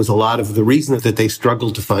 And that was a lot of the reason that they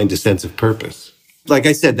struggled to find a sense of purpose. Like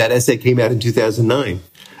I said, that essay came out in 2009.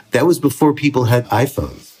 That was before people had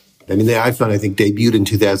iPhones. I mean, the iPhone, I think, debuted in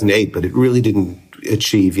 2008, but it really didn't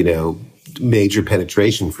achieve, major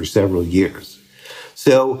penetration for several years.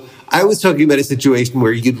 So I was talking about a situation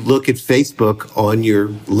where you'd look at Facebook on your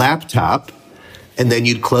laptop, and then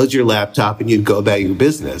you'd close your laptop and you'd go about your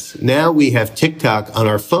business. Now we have TikTok on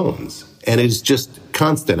our phones, and it's just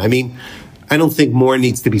constant. I mean, I don't think more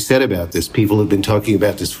needs to be said about this. People have been talking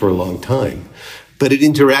about this for a long time. But it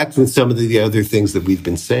interacts with some of the other things that we've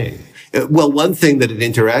been saying. Well, one thing that it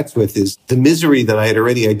interacts with is the misery that I had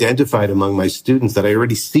already identified among my students, that I had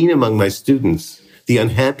already seen among my students, the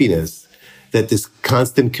unhappiness that this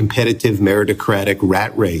constant competitive meritocratic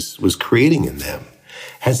rat race was creating in them,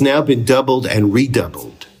 has now been doubled and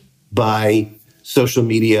redoubled by social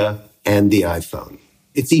media and the iPhone.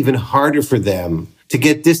 It's even harder for them to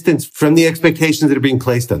get distance from the expectations that are being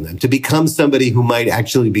placed on them, to become somebody who might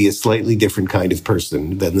actually be a slightly different kind of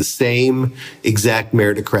person than the same exact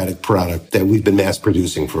meritocratic product that we've been mass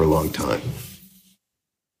producing for a long time.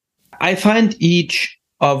 I find each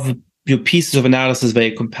of your pieces of analysis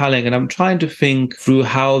very compelling, and I'm trying to think through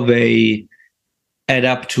how they add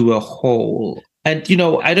up to a whole. And,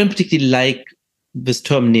 I don't particularly like this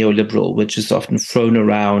term neoliberal, which is often thrown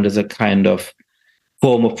around as a kind of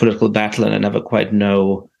form of political battle, and I never quite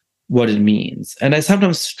know what it means. And I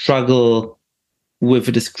sometimes struggle with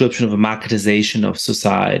a description of a marketization of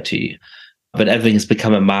society, but everything has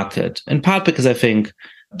become a market, in part because I think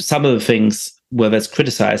some of the things where that's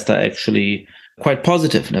criticized are actually quite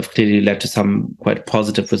positive and have clearly led to some quite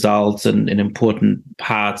positive results in important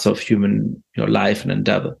parts of human life and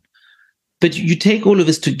endeavor. But you take all of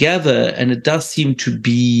this together, and it does seem to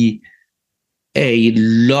be a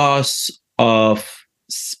loss of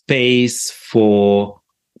space for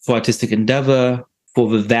artistic endeavor, for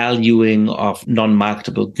the valuing of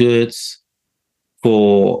non-marketable goods,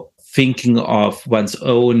 for thinking of one's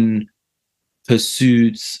own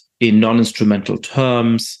pursuits in non-instrumental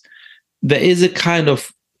terms. There is a kind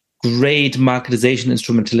of great marketization,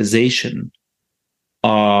 instrumentalization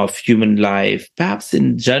of human life, perhaps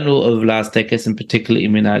in general over the last decades, and particularly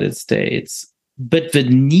in the United States. But the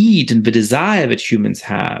need and the desire that humans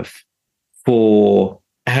have for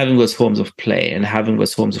having those forms of play and having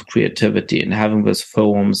those forms of creativity and having those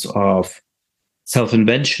forms of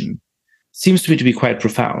self-invention seems to me to be quite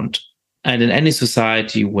profound. And in any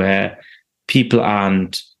society where people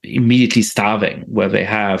aren't immediately starving, where they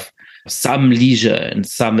have some leisure and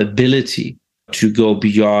some ability to go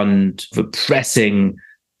beyond the pressing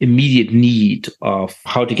immediate need of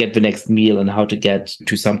how to get the next meal and how to get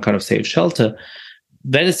to some kind of safe shelter,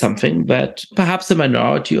 that is something that perhaps a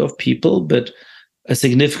minority of people, but a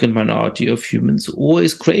significant minority of humans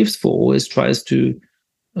always craves for, always tries to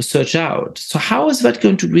search out. So how is that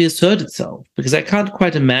going to reassert itself? Because I can't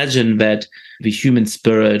quite imagine that the human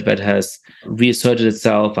spirit that has reasserted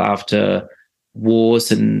itself after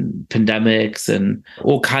wars and pandemics and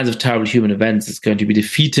all kinds of terrible human events is going to be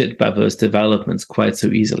defeated by those developments quite so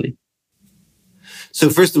easily. So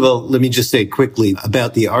first of all, let me just say quickly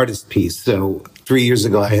about the artist piece. So 3 years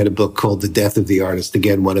ago, I had a book called The Death of the Artist.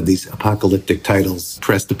 Again, one of these apocalyptic titles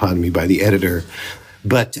pressed upon me by the editor.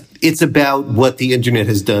 But it's about what the internet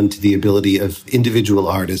has done to the ability of individual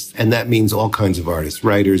artists. And that means all kinds of artists,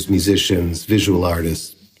 writers, musicians, visual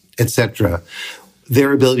artists, etc.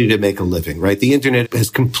 Their ability to make a living, right? The internet has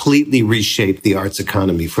completely reshaped the arts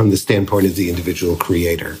economy from the standpoint of the individual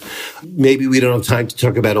creator. Maybe we don't have time to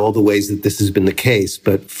talk about all the ways that this has been the case,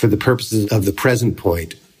 but for the purposes of the present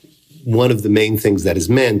point, one of the main things that is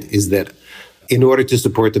meant is that in order to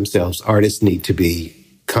support themselves, artists need to be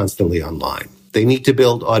constantly online. They need to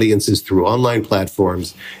build audiences through online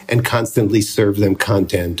platforms and constantly serve them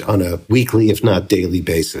content on a weekly, if not daily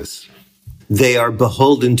basis. They are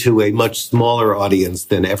beholden to a much smaller audience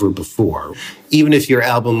than ever before. Even if your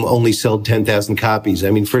album only sold 10,000 copies, I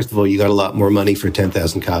mean, first of all, you got a lot more money for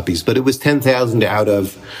 10,000 copies, but it was 10,000 out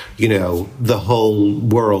of, the whole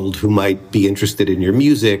world who might be interested in your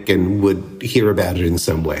music and would hear about it in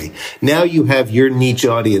some way. Now you have your niche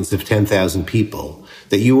audience of 10,000 people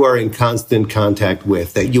that you are in constant contact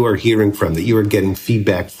with, that you are hearing from, that you are getting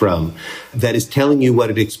feedback from, that is telling you what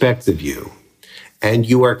it expects of you. And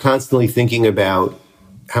you are constantly thinking about,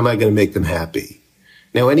 how am I going to make them happy?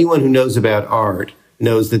 Now, anyone who knows about art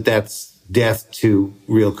knows that that's death to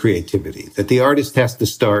real creativity, that the artist has to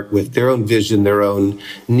start with their own vision, their own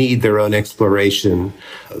need, their own exploration.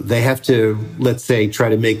 They have to, let's say, try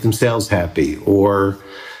to make themselves happy, or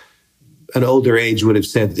an older age would have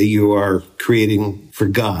said that you are creating for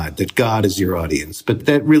God, that God is your audience. But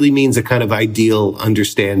that really means a kind of ideal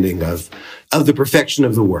understanding of the perfection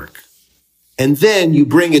of the work. And then you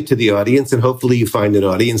bring it to the audience, and hopefully you find an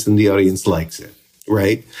audience and the audience likes it,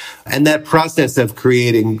 right? And that process of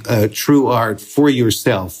creating true art for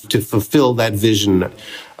yourself to fulfill that vision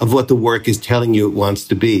of what the work is telling you it wants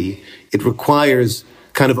to be, it requires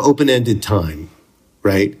kind of open-ended time,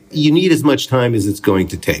 right? You need as much time as it's going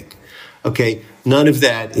to take. Okay, none of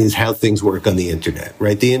that is how things work on the internet,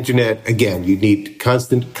 right? The internet, again, you need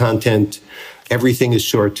constant content. Everything is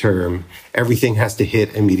short term. Everything has to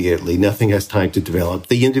hit immediately. Nothing has time to develop.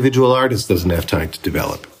 The individual artist doesn't have time to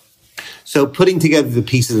develop. So putting together the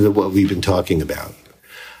pieces of what we've been talking about.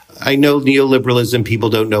 I know neoliberalism, people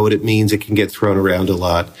don't know what it means. It can get thrown around a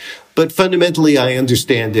lot. But fundamentally, I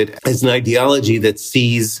understand it as an ideology that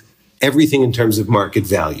sees everything in terms of market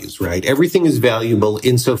values, right? Everything is valuable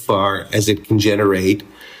insofar as it can generate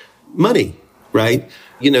money, right?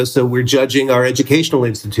 So we're judging our educational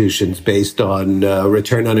institutions based on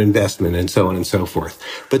return on investment and so on and so forth.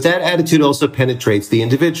 But that attitude also penetrates the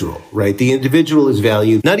individual, right? The individual is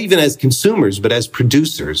valued not even as consumers, but as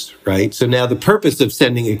producers, right? So now the purpose of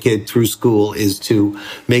sending a kid through school is to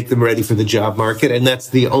make them ready for the job market, and that's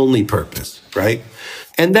the only purpose, right?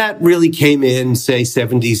 And that really came in, say,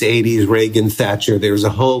 70s, 80s, Reagan, Thatcher. There was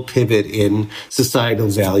a whole pivot in societal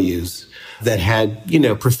values that had,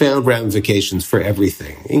 profound ramifications for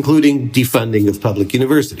everything, including defunding of public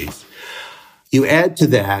universities. You add to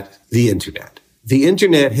that the internet. The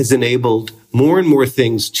internet has enabled more and more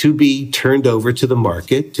things to be turned over to the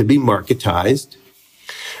market, to be marketized.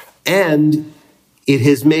 And it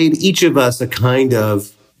has made each of us a kind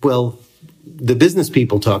of, the business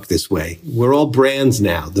people talk this way. We're all brands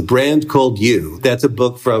now. The brand called you. That's a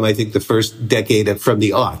book from, I think, the first decade from the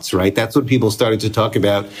aughts, right? That's when people started to talk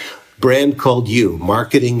about brand called you,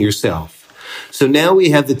 marketing yourself. So now we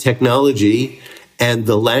have the technology and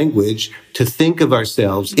the language to think of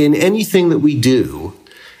ourselves in anything that we do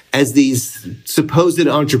as these supposed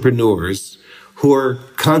entrepreneurs who are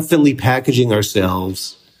constantly packaging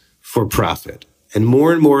ourselves for profit. And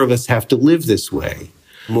more of us have to live this way.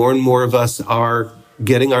 More and more of us are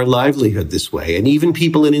getting our livelihood this way. And even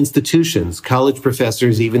people in institutions, college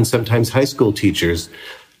professors, even sometimes high school teachers,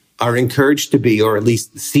 are encouraged to be, or at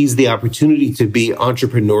least seize the opportunity to be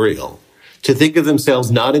entrepreneurial, to think of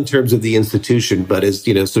themselves not in terms of the institution, but as,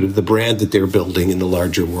 sort of the brand that they're building in the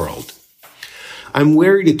larger world. I'm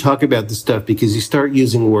wary to talk about this stuff because you start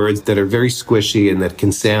using words that are very squishy and that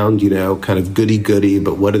can sound, kind of goody-goody,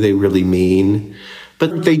 but what do they really mean?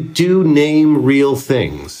 But they do name real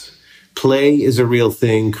things. Play is a real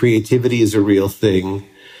thing. Creativity is a real thing.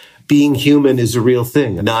 Being human is a real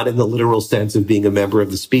thing, not in the literal sense of being a member of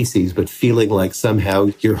the species, but feeling like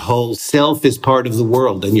somehow your whole self is part of the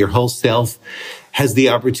world and your whole self has the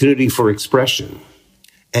opportunity for expression.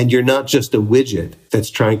 And you're not just a widget that's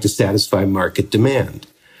trying to satisfy market demand.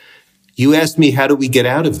 You asked me, how do we get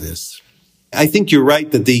out of this? I think you're right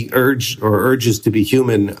that the urge or urges to be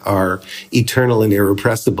human are eternal and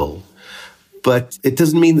irrepressible. but it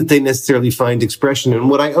doesn't mean that they necessarily find expression. And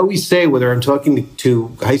what I always say, whether I'm talking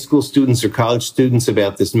to high school students or college students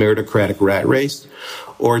about this meritocratic rat race,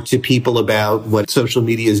 or to people about what social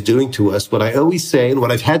media is doing to us, what I always say, and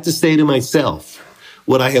what I've had to say to myself,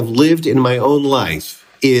 what I have lived in my own life,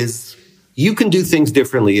 is you can do things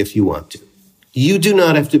differently if you want to. You do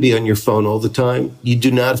not have to be on your phone all the time. You do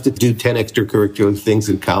not have to do 10 extracurricular things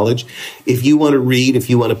in college. If you want to read, if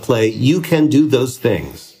you want to play, you can do those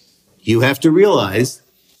things. You have to realize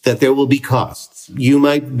that there will be costs. You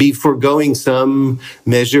might be foregoing some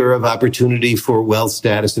measure of opportunity for wealth,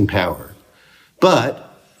 status, and power. But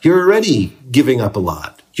you're already giving up a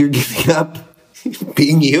lot. You're giving up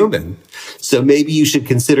being human. So maybe you should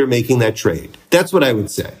consider making that trade. That's what I would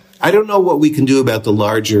say. I don't know what we can do about the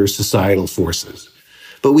larger societal forces,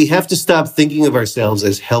 but we have to stop thinking of ourselves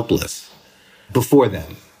as helpless before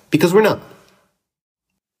them, because we're not.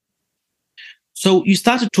 So you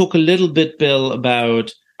started to talk a little bit, Bill,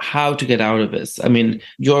 about how to get out of this. I mean,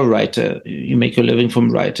 you're a writer. You make your living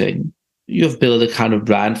from writing. You've built a kind of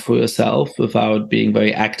brand for yourself without being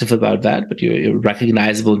very active about that, but you're a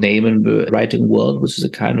recognizable name in the writing world, which is a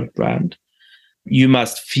kind of brand. You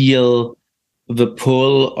must feel the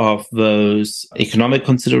pull of those economic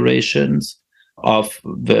considerations, of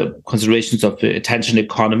the considerations of the attention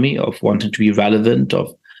economy, of wanting to be relevant,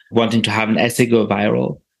 of wanting to have an essay go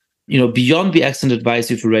viral. Beyond the excellent advice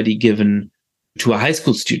you've already given to a high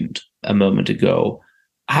school student a moment ago,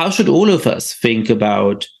 how should all of us think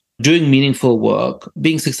about doing meaningful work,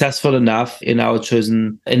 being successful enough in our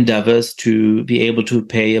chosen endeavors to be able to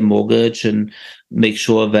pay a mortgage and make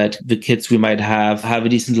sure that the kids we might have a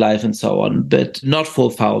decent life and so on, but not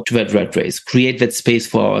fall foul to that rat race, create that space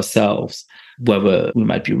for ourselves, whether we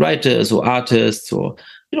might be writers or artists or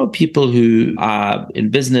people who are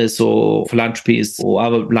in business or philanthropies or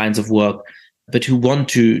other lines of work, but who want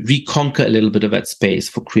to reconquer a little bit of that space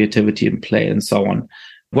for creativity and play and so on.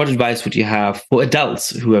 What advice would you have for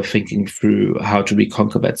adults who are thinking through how to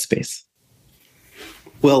reconquer that space?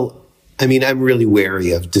 Well, I mean, I'm really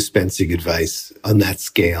wary of dispensing advice on that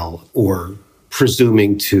scale or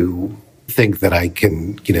presuming to think that I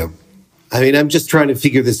can, I'm just trying to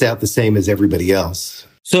figure this out the same as everybody else.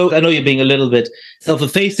 So I know you're being a little bit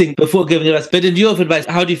self-effacing before giving advice, but in your advice,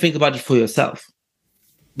 how do you think about it for yourself?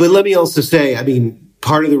 But let me also say,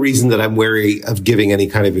 part of the reason that I'm wary of giving any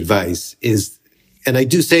kind of advice is, and I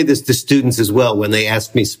do say this to students as well, when they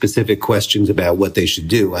ask me specific questions about what they should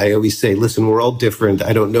do, I always say, listen, we're all different.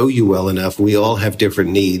 I don't know you well enough. We all have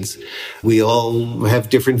different needs. We all have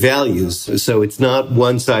different values. So it's not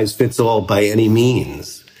one size fits all by any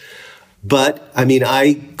means. But,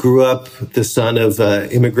 I grew up the son of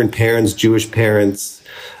immigrant parents, Jewish parents,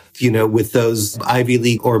 with those Ivy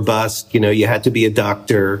League or bust, you had to be a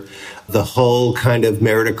doctor. The whole kind of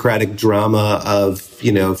meritocratic drama of,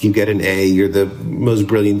 if you get an A, you're the most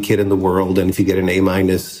brilliant kid in the world. And if you get an A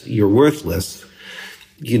minus, you're worthless.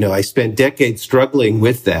 I spent decades struggling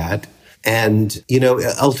with that. And,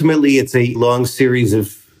 ultimately it's a long series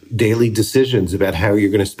of daily decisions about how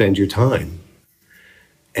you're going to spend your time.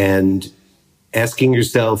 And asking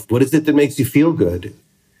yourself, what is it that makes you feel good?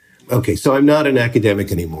 Okay, so I'm not an academic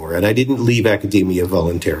anymore, and I didn't leave academia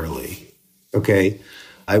voluntarily. Okay,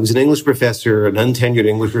 I was an English professor, an untenured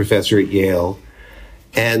English professor at Yale.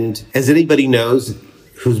 And as anybody knows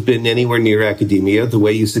who's been anywhere near academia, the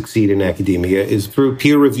way you succeed in academia is through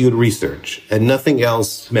peer-reviewed research. And nothing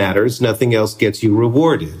else matters. Nothing else gets you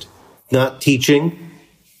rewarded. Not teaching,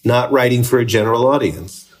 not writing for a general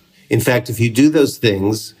audience. In fact, if you do those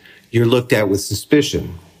things, you're looked at with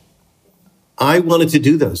suspicion. I wanted to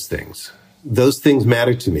do those things. Those things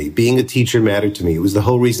mattered to me. Being a teacher mattered to me. It was the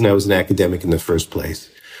whole reason I was an academic in the first place.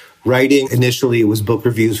 Writing, initially, it was book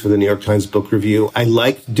reviews for the New York Times Book Review. I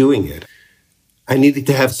liked doing it. I needed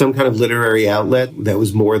to have some kind of literary outlet that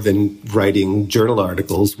was more than writing journal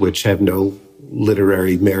articles, which have no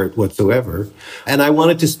literary merit whatsoever. And I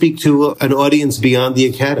wanted to speak to an audience beyond the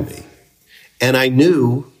academy. And I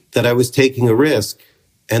knew that I was taking a risk.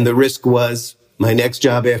 And the risk was my next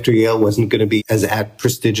job after Yale wasn't going to be as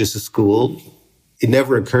prestigious a school. It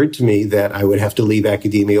never occurred to me that I would have to leave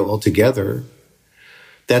academia altogether.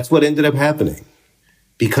 That's what ended up happening.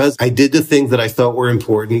 Because I did the things that I thought were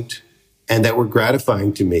important and that were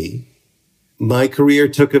gratifying to me, my career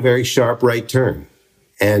took a very sharp right turn.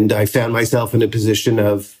 And I found myself in a position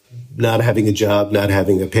of not having a job, not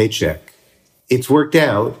having a paycheck. It's worked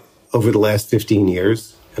out over the last 15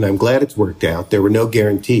 years. And I'm glad it's worked out. There were no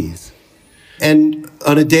guarantees. And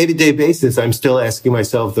on a day-to-day basis, I'm still asking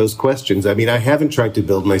myself those questions. I haven't tried to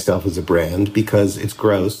build myself as a brand because it's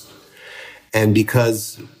gross. And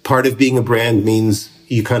because part of being a brand means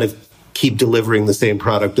you kind of keep delivering the same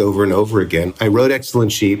product over and over again. I wrote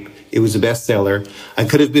Excellent Sheep. It was a bestseller. I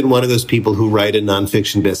could have been one of those people who write a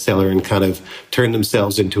nonfiction bestseller and kind of turn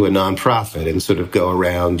themselves into a nonprofit and sort of go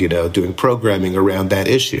around, doing programming around that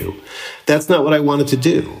issue. That's not what I wanted to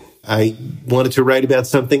do. I wanted to write about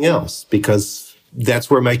something else because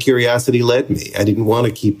that's where my curiosity led me. I didn't want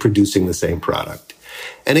to keep producing the same product.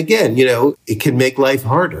 And again, it can make life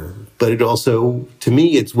harder, but it also, to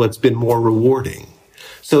me, it's what's been more rewarding.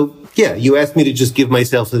 So, yeah, you asked me to just give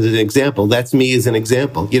myself as an example. That's me as an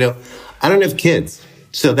example. I don't have kids,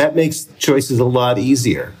 so that makes choices a lot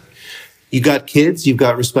easier. You got kids, you've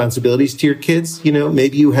got responsibilities to your kids,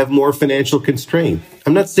 maybe you have more financial constraint.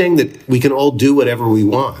 I'm not saying that we can all do whatever we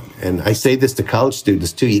want. And I say this to college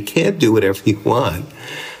students too. You can't do whatever you want,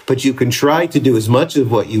 but you can try to do as much of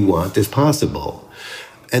what you want as possible.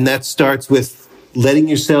 And that starts with letting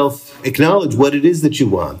yourself acknowledge what it is that you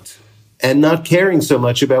want and not caring so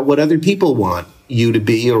much about what other people want you to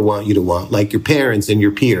be or want you to want, like your parents and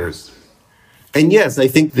your peers. And yes, I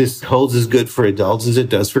think this holds as good for adults as it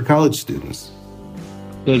does for college students.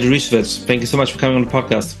 Well, Deresiewicz, thank you so much for coming on the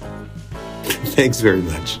podcast. Thanks very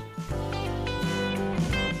much.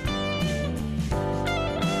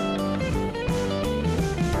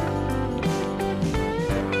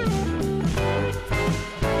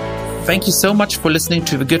 Thank you so much for listening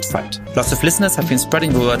to The Good Fight. Lots of listeners have been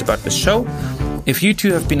spreading the word about this show. If you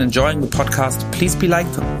too have been enjoying the podcast, please be like,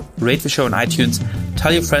 rate the show on iTunes,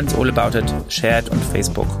 tell your friends all about it, share it on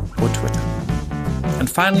Facebook or Twitter. And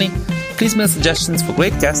finally, please mail suggestions for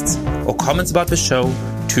great guests or comments about the show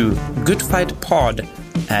to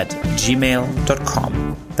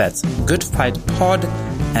goodfightpod@gmail.com. That's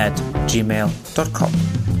goodfightpod@gmail.com.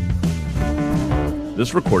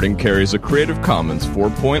 This recording carries a Creative Commons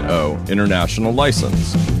 4.0 international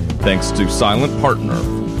license. Thanks to Silent Partner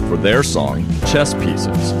for their song, Chess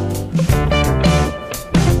Pieces.